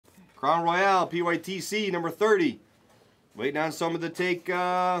Crown Royale, PYTC, number 30. Waiting on someone to take,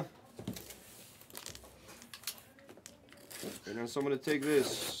 waiting on someone to take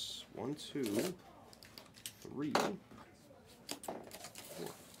this. 1, 2, 3, 4.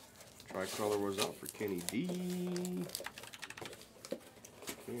 Tricolor was out for Kenny D.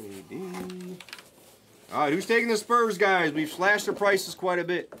 Kenny D. All right, who's taking the Spurs, guys? We've slashed their prices quite a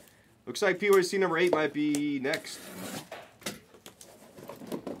bit. Looks like PYC number 8 might be next.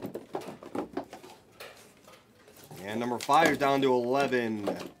 And number 5 is down to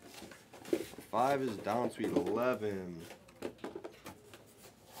 11. 5 is down to 11.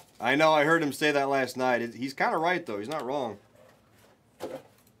 I know, I heard him say that last night. He's kind of right, though. He's not wrong. I'm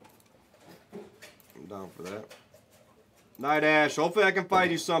down for that. Night Ash. Hopefully I can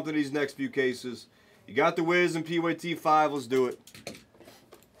find you something these next few cases. You got the Wiz and PYT 5. Let's do it.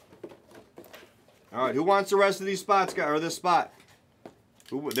 All right, who wants the rest of these spots, guys, or this spot?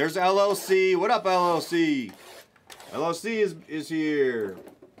 There's LLC. What up, LLC? LLC is here.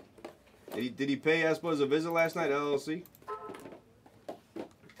 Did he pay Espoz a visit last night, LLC?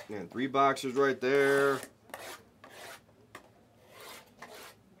 Man, 3 boxers right there.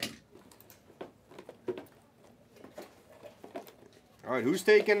 All right, who's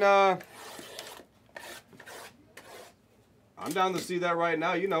taking, I'm down to see that right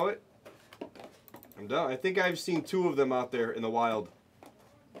now. You know it. I'm down. I think I've seen 2 of them out there in the wild.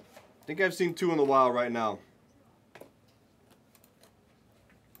 I think I've seen 2 in the wild right now.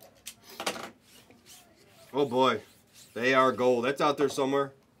 Oh boy, they are gold. That's out there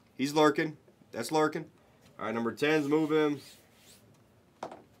somewhere. He's lurking. That's lurking. All right, number 10's moving.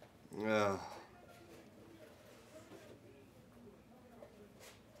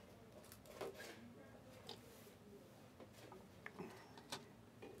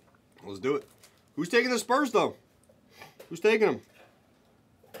 Let's do it. Who's taking the Spurs though? Who's taking them?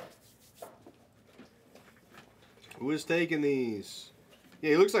 Who is taking these? Yeah,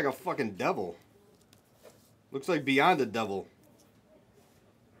 he looks like a fucking devil. Looks like beyond the devil.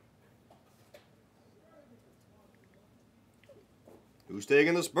 Who's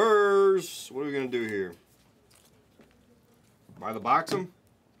taking the Spurs? What are we going to do here? Buy the box them?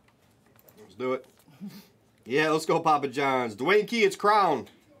 Let's do it. Yeah, let's go Papa John's. Dwayne Key, it's Crown.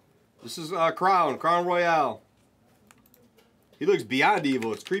 This is Crown Royale. He looks beyond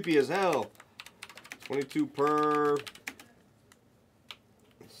evil. It's creepy as hell. 22 per.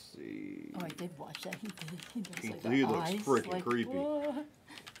 Oh, I did watch that. He looks freaking like, creepy. What?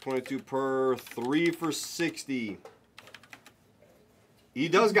 22 per, 3 for 60. He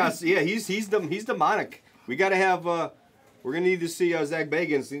does got, yeah, he's demonic. We gotta have, we're gonna need to see Zach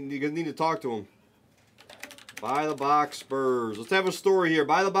Bagans. You need to talk to him. Buy the box Spurs. Let's have a story here.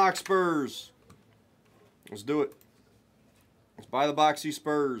 Buy the box Spurs. Let's do it. Let's buy the boxy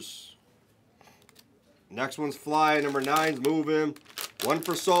Spurs. Next one's fly. Number 9's moving. 1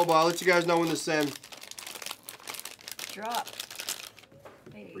 for Soba. I'll let you guys know when to send. Drop.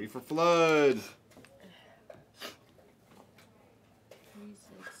 3 for Flood. 3,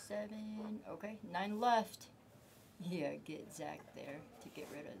 6, 7. Okay, 9 left. Yeah, get Zach there to get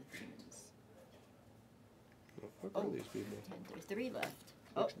rid of the demons. What are these people? 10, there's 3 left.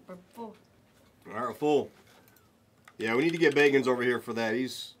 Oh, we're full. All right, we're full. Yeah, we need to get Bagans over here for that. I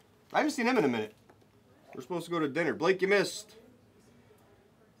haven't seen him in a minute. We're supposed to go to dinner. Blake, you missed.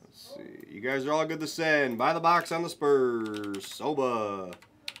 Let's see. You guys are all good to send. Buy the box on the Spurs. Soba.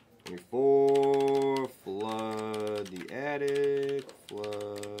 24. Flood the attic.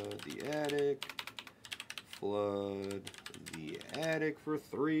 Flood the attic. Flood the attic for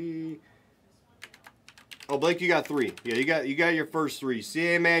 3. Oh, Blake, you got 3. Yeah, you got your first 3.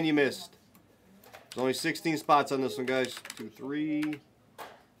 CA man, you missed. There's only 16 spots on this one, guys. 2, 3.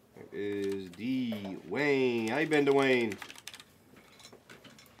 There is D. Wayne. How you been, Dwayne?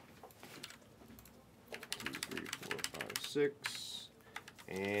 2, 3, 4, 5, 6.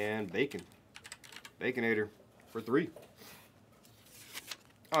 And Bacon. Baconator for 3.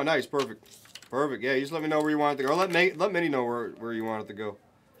 Oh, nice. Perfect. Perfect. Yeah, you just let me know where you want it to go. Or let Minnie know where you want it to go.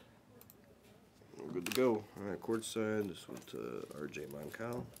 We're good to go. All right, courtside. This one to RJ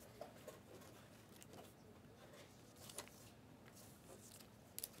Moncal.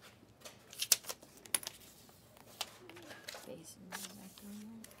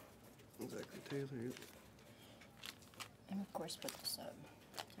 Zachary Taylor. Yep. And of course, put the sub.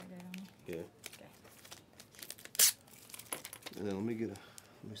 Yeah. Okay. And then let me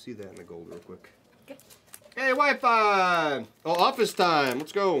see that in the gold real quick. Okay. Hey, Wi-Fi! Oh, office time.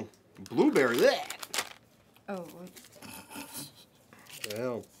 Let's go. Blueberry. Blech. Oh. What the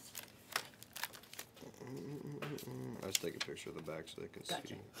hell? Let's take a picture of the back so they can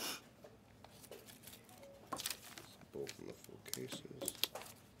see. both in the full cases.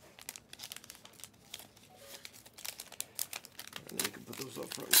 And then you can put those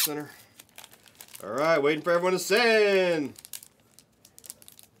up front and center. All right, waiting for everyone to send.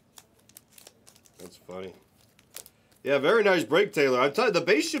 That's funny. Yeah, very nice break, Taylor. I'm telling you, the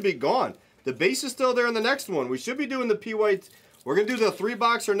base should be gone. The base is still there in the next one. We should be doing the PY. We're gonna do the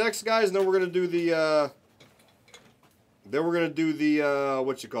 3-boxer next, guys, and then we're gonna do the.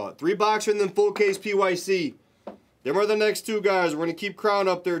 What you call it? 3-boxer and then full case PYC. Them are the next 2 guys. We're gonna keep Crown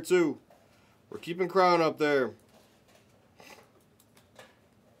up there too. We're keeping Crown up there.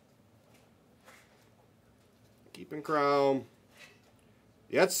 Keeping Crown.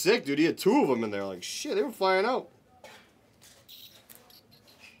 Yeah, that's sick, dude. He had 2 of them in there. Like, shit, they were flying out.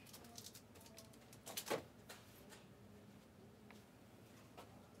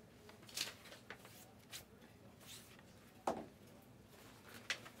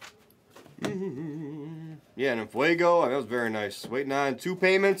 Yeah, and Fuego, that was very nice. Waiting on 2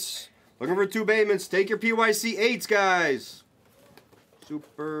 payments. Looking for 2 payments. Take your PYC 8s, guys.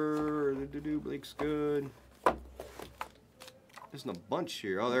 Super. Blake's good. There's a bunch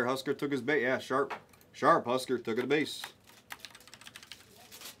here. Oh, there, Husker took his base. Yeah, sharp. Sharp, Husker took it to base.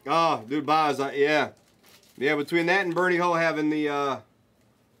 Oh, dude, Boz, yeah. Yeah, between that and Bernie Ho having the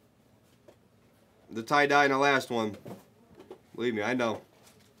tie-dye in the last one. Believe me, I know.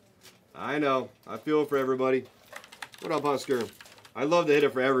 I know. I feel it for everybody. What up, Husker? I love to hit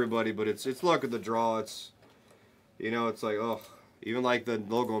it for everybody, but it's luck of the draw. It's, you know, it's like, oh, even like the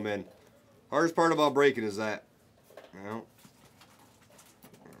logo man. Hardest part about breaking is that. You know.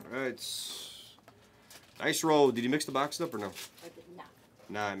 All right. Nice roll. Did you mix the box up or no? I did not.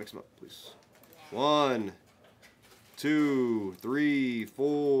 Nah, mix them up, please. 1, 2, 3,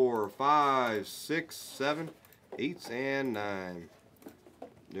 4, 5, 6, 7, 8, and 9.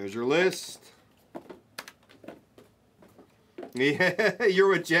 There's your list. Yeah, you're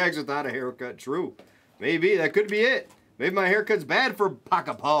with Jags without a haircut. True. Maybe. That could be it. Maybe my haircut's bad for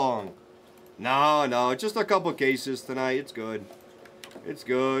Pacapong. No. Just a couple cases tonight. It's good. It's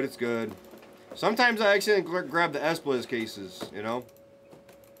good. It's good. Sometimes I accidentally grab the Esplez cases, you know.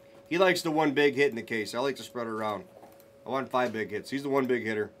 He likes the 1 big hit in the case. I like to spread it around. I want 5 big hits. He's the 1 big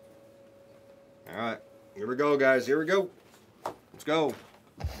hitter. All right. Here we go, guys. Here we go. Let's go.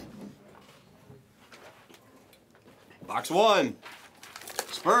 Box 1.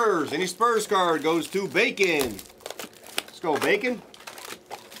 Spurs. Any Spurs card goes to Bacon. Let's go, Bacon.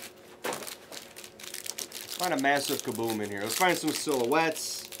 Let's find a massive kaboom in here. Let's find some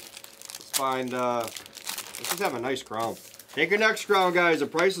silhouettes. Let's find, let's just have a nice crown. Take your next crown, guys. The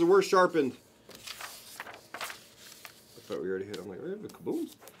prices were sharpened. I thought we already hit. I'm like, we have a kaboom.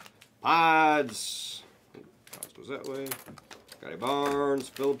 Pods. Pods goes that way. Scotty Barnes,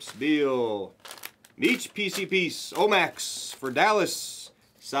 Phillips Beal, Meach, PC Piece, Omax for Dallas,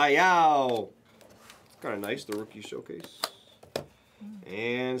 Sayao. Kind of nice, the rookie showcase.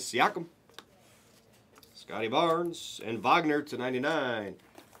 And Siakam, Scotty Barnes, and Wagner to 99.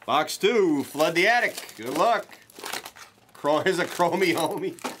 Box 2, flood the attic. Good luck. Here's a Chromie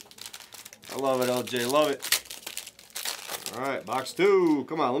homie. I love it, LJ. Love it. All right, box 2.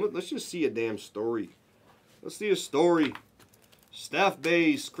 Come on, let's just see a damn story. Let's see a story. Steph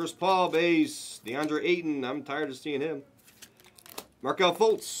base, Chris Paul base, DeAndre Ayton. I'm tired of seeing him. Markelle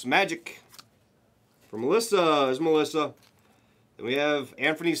Fultz, Magic. For Melissa, is Melissa. Then we have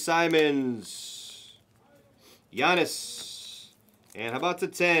Anthony Simons, Giannis, and how about the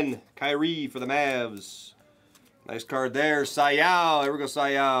 10, Kyrie for the Mavs. Nice card there. Sayao, there we go,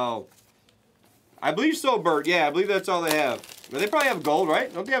 Sayao. I believe so, Bert. Yeah, I believe that's all they have. But they probably have gold,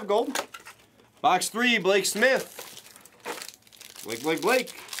 right? Don't they have gold? Box 3, Blake Smith.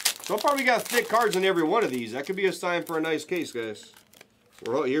 Blake. So far we got thick cards in every one of these. That could be a sign for a nice case, guys.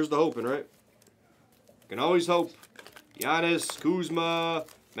 Here's the hoping, right? Can always hope. Giannis, Kuzma,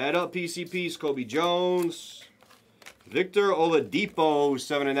 Mad Up PCPs, Kobe Jones, Victor Oladipo,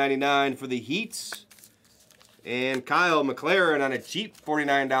 7/99 for the Heat, and Kyle McLaren on a cheap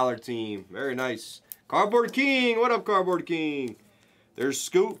 $49 team. Very nice. Cardboard King, what up, Cardboard King? There's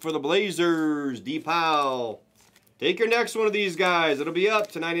Scoot for the Blazers, D. Powell. Take your next one of these guys. It'll be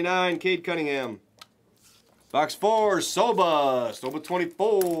up to 99, Cade Cunningham. Box 4, Soba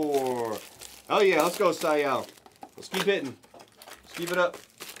 24. Oh yeah, let's go, Sayao. Let's keep hitting. Let's keep it up.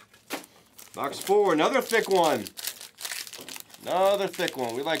 Box 4, another thick one. Another thick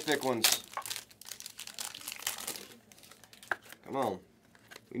one. We like thick ones. Come on.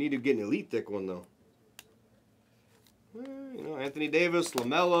 We need to get an elite thick one, though. You know, Anthony Davis,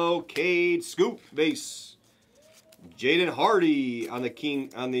 LaMelo, Cade, Scoop, base. Jaden Hardy on the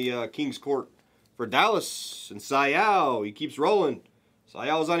King's Court for Dallas. And Sayao, he keeps rolling.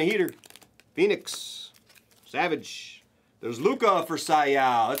 Sayao's on a heater. Phoenix. Savage. There's Luka for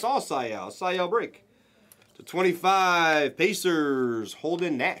Sayao. That's all Sayao. Sayao break. To 25, Pacers.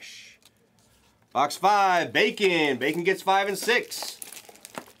 Holden Nash. Box 5, Bacon. Bacon gets 5 and 6.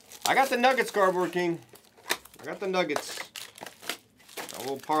 I got the Nuggets, Cardboard King. I got the Nuggets. A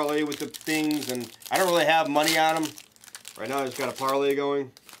little parlay with the things, and I don't really have money on them. Right now I just got a parlay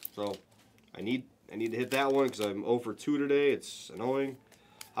going. So I need to hit that one because I'm 0 for 2 today. It's annoying.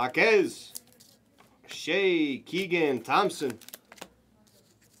 Jaquez. Shea, Keegan, Thompson.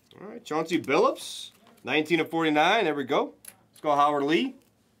 All right, Chauncey Billups. 19 of 49. There we go. Let's go Howard Lee.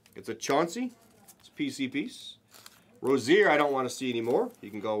 It's a Chauncey. It's a PC piece. Rozier, I don't want to see anymore. He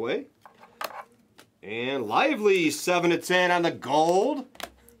can go away. And Lively, 7 of 10 on the gold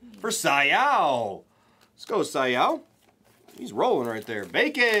for Sayao. Let's go, Sayao. He's rolling right there.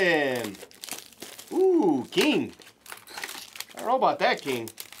 Bacon. Ooh, King. I don't know about that, King.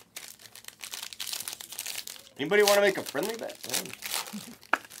 Anybody want to make a friendly bet?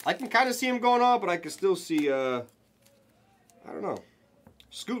 I can kind of see him going off, but I can still see, I don't know.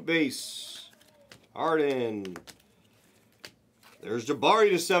 Scoot base. Harden. There's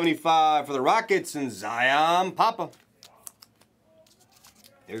Jabari to 75 for the Rockets and Zion Papa.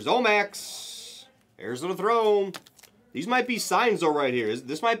 There's Omax. There's the throne. These might be signs though right here.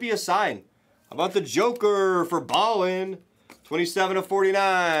 This might be a sign. How about the Joker for Ballin? 27 of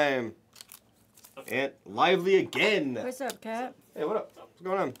 49. And Lively again. What's up, Cap? Hey, what up? What's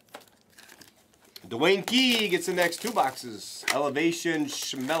going on? Dwayne Key gets the next 2 boxes. Elevation,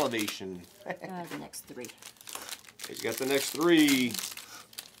 Schmelevation. The next 3. He's got the next 3.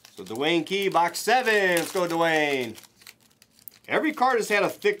 So Dwayne Key, box 7. Let's go, Dwayne. Every card has had a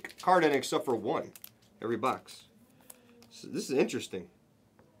thick card in it except for one. Every box. So this is interesting.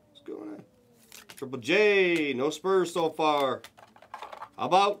 What's going on? Triple J. No Spurs so far. How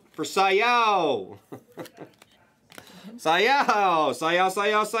about for Sayao? Sayao.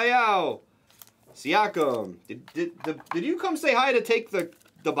 Siakam. Did you come say hi to take the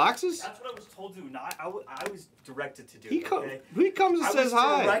boxes? That's what I was told to do. No, I was directed to do it. He comes and says hi.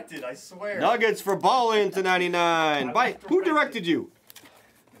 I was directed, I swear. Nuggets for Ballin to 99. Who directed you?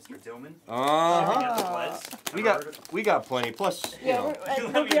 Mr. Dillman. We got plenty. Plus, you know.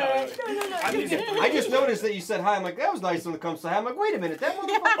 No. I just noticed that you said hi. I'm like, that was nice when it comes to hi. I'm like, wait a minute, that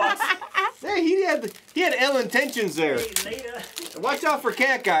motherfucker. Yeah, he had ill intentions there. Later. Watch out for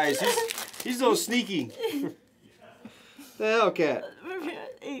Cat, guys. He's a little sneaky. The hell, Cat?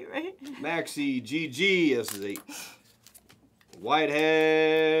 8, right? Maxi, GG. This is 8.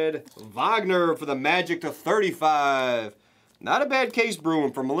 Whitehead. Wagner for the Magic to 35. Not a bad case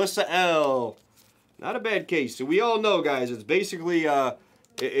brewing for Melissa L. Not a bad case. So we all know, guys, it's basically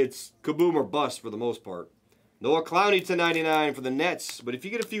it's kaboom or bust for the most part. Noah Clowney to 99 for the Nets. But if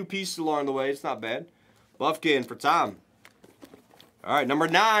you get a few pieces along the way, it's not bad. Buffkin for Tom. All right, number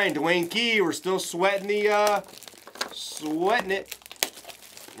 9, Dwayne Key. We're still sweating the sweating it.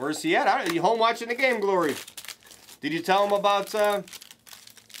 Where's he at? Are you home watching the game, Glory? Did you tell him about?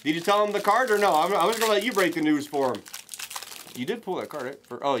 Did you tell him the card or no? I was gonna let you break the news for him. You did pull that card, right?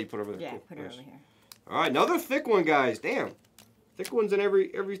 Oh, you put it over there. Yeah, cool. put it Nice. over here. All right, another thick one, guys. Damn, thick ones in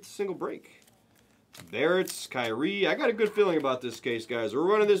every single break. Barrett's, Kyrie. I got a good feeling about this case, guys. We're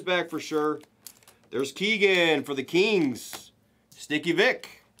running this back for sure. There's Keegan for the Kings. Sticky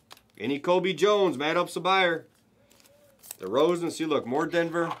Vic. Any Kobe Jones. Matt Upsabuyer. The Rosen. See, look, more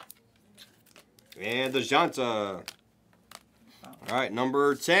Denver. And the Janta. All right,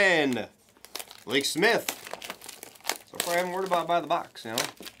 number 10. Blake Smith. So far, I haven't worried about by the box, you know.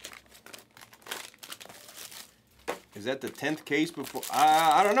 Is that the 10th case before?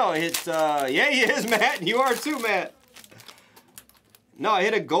 I don't know. It's yeah, he is, Matt. You are too, Matt. No, I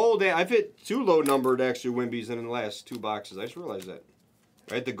hit a gold. I've hit 2 low numbered actually Wimbies in the last 2 boxes. I just realized that.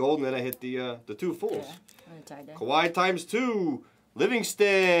 Right, the gold, and then I hit the 2 fulls. Yeah, Kawhi times 2.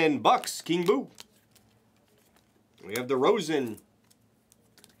 Livingston, Bucks, King Boo. We have the Rosen.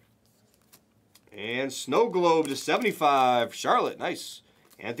 And Snow Globe to 75. Charlotte, nice.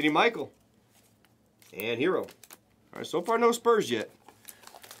 Anthony Michael. And Hero. All right, so far no Spurs yet.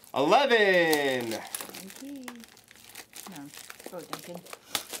 11. No. Go, Duncan.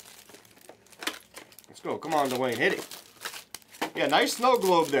 Let's go. Come on, Dwayne. Hit it. Yeah, nice Snow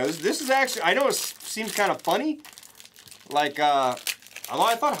Globe there. This is actually, I know it seems kind of funny. Like, although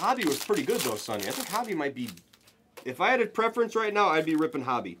I thought Hobby was pretty good though, Sonny. I think Hobby might be, if I had a preference right now, I'd be ripping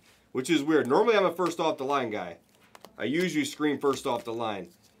Hobby. Which is weird. Normally I'm a first off the line guy. I usually scream first off the line.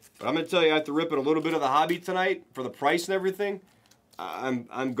 But I'm going to tell you, after ripping a little bit of the Hobby tonight for the price and everything,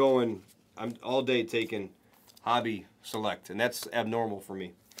 I'm going I'm all day taking hobby select, and that's abnormal for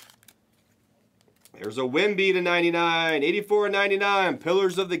me. There's a Wimby to 99, 84.99,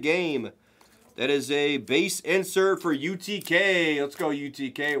 Pillars of the Game. That is a base insert for UTK. Let's go,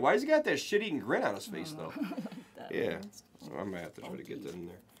 UTK. Why has he got that shit-eating grin on his face, though? Yeah. So I'm going to have to try to get that in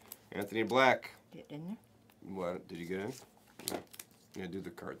there. Anthony Black. Get in there. What? Did you get in? No. Yeah, do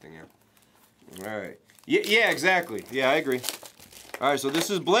the card thing, yeah. All right. Yeah, exactly. Yeah, I agree. All right, so this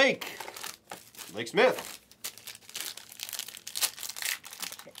is Blake. Blake Smith.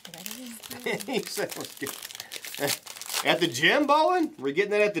 He said, let's get at the gym, Ballin'? We're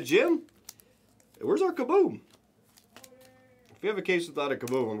getting that at the gym? Where's our kaboom? If you have a case without a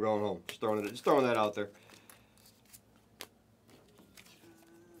kaboom, I'm going home. Just throwing that out there.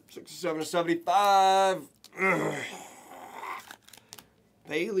 67 to 75.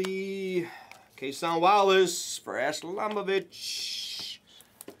 Bailey. Kason Wallace for Aslamovich.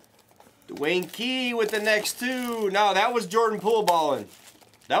 Dwayne Key with the next two. No, that was Jordan Poole balling.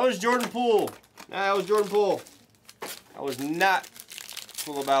 That was Jordan Poole. Nah, that was Jordan Poole. That was not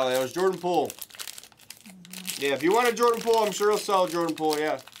Poole Bally. That was Jordan Poole. Yeah, if you want a Jordan Poole, I'm sure he'll sell Jordan Poole.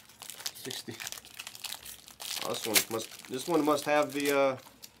 Yeah, 60. Oh, this one must have the.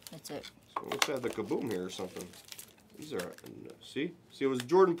 That's it. So let's have the kaboom here or something. These are see, it was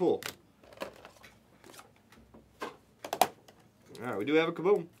Jordan Poole. All right, we do have a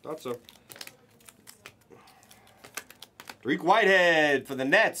kaboom. Thought so. Reek Whitehead for the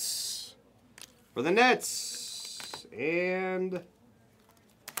Nets. For the Nets. And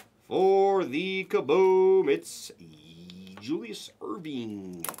for the kaboom, it's Julius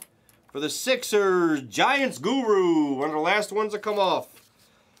Erving. For the Sixers, Giants Guru. One of the last ones to come off.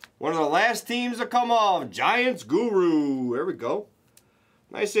 One of the last teams to come off. Giants Guru. There we go.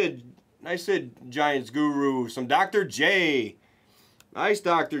 Nice hit, Giants Guru. Some Dr. J. Nice,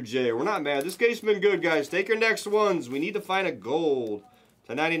 Dr. J. We're not mad. This case's been good, guys. Take your next ones. We need to find a gold.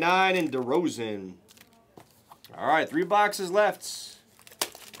 To 99 and DeRozan. All right, 3 boxes left.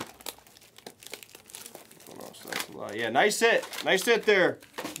 Yeah, nice hit. Nice hit there,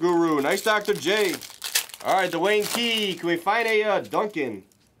 Guru. Nice, Dr. J. All right, Dwayne Key. Can we find a Duncan?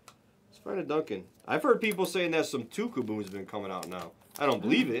 Let's find a Duncan. I've heard people saying that some 2 kabooms have been coming out now. I don't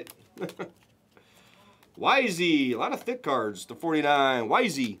believe it. Wisey, a lot of thick cards to 49.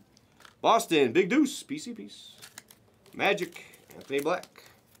 Wisey, Boston, Big Deuce, PC piece. Magic, Anthony Black.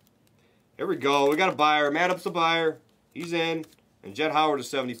 Here we go. We got a buyer. Matt Up's a buyer. He's in. And Jet Howard to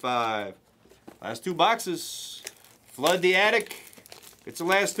 75. Last 2 boxes. Flood the attic. It's the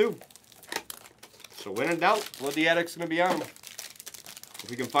last 2. So when in doubt, Flood the attic's going to be on them. If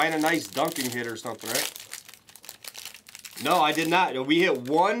we can find a nice dunking hit or something, right? No, I did not. We hit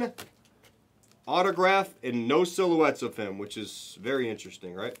 1 autograph and no silhouettes of him, which is very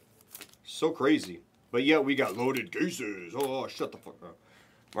interesting, right? So crazy. But yet we got loaded cases. Oh, shut the fuck up.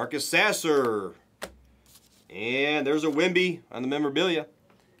 Marcus Sasser. And there's a Wimby on the memorabilia.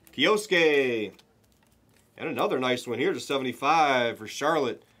 Kioske. And another nice one here to 75 for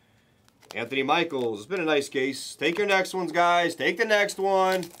Charlotte. Anthony Michaels. It's been a nice case. Take your next ones, guys. Take the next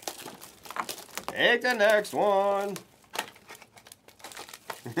one. Take the next one.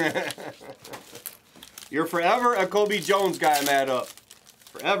 You're forever a Kobe Jones guy, Matt Up.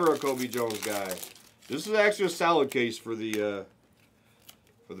 Forever a Kobe Jones guy. This is actually a solid case for the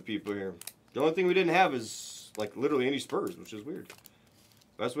people here. The only thing we didn't have is like literally any Spurs, which is weird.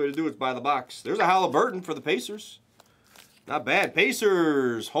 Best way to do it is buy the box. There's a Halliburton for the Pacers. Not bad.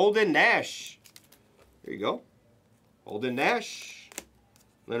 Pacers, Holden Nash. Here you go. Holden Nash.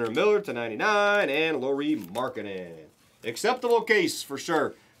 Leonard Miller to 99 and Lauri Markkanen. Acceptable case for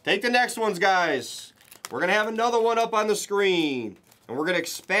sure. Take the next ones, guys. We're going to have another one up on the screen. And we're going to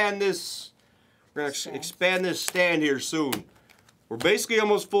expand this. We're going to expand this stand here soon. We're basically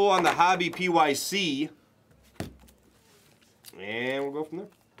almost full on the Hobby PYC. And we'll go from there.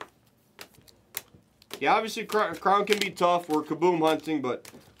 Yeah, obviously Crown can be tough. We're kaboom hunting, but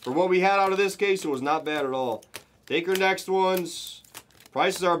for what we had out of this case, it was not bad at all. Take your next ones.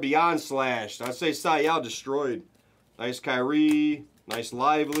 Prices are beyond slashed. I'd say Sayal destroyed. Nice Kyrie. Nice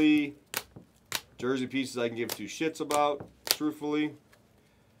Lively. Jersey pieces I can give 2 shits about, truthfully.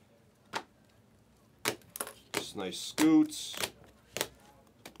 Just nice Scoots.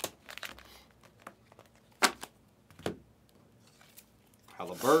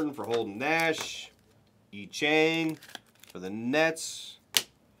 Halliburton for Holden Nash. E. Chang for the Nets.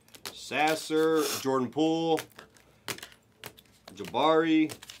 Sasser, Jordan Poole.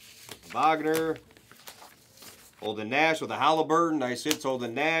 Jabari. Wagner. Holden Nash with a Halliburton. Nice hits,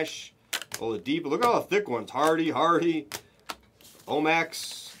 Holden Nash. Oladipo. Look at all the thick ones. Hardy.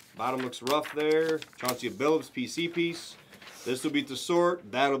 Omax. Bottom looks rough there. Chauncey Billups, PC piece. This will beat the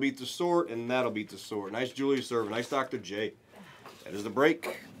sort, that'll beat the sort, and that'll beat the sort. Nice Julius Erving. Nice Dr. J. That is the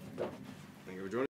break. Thank you for joining.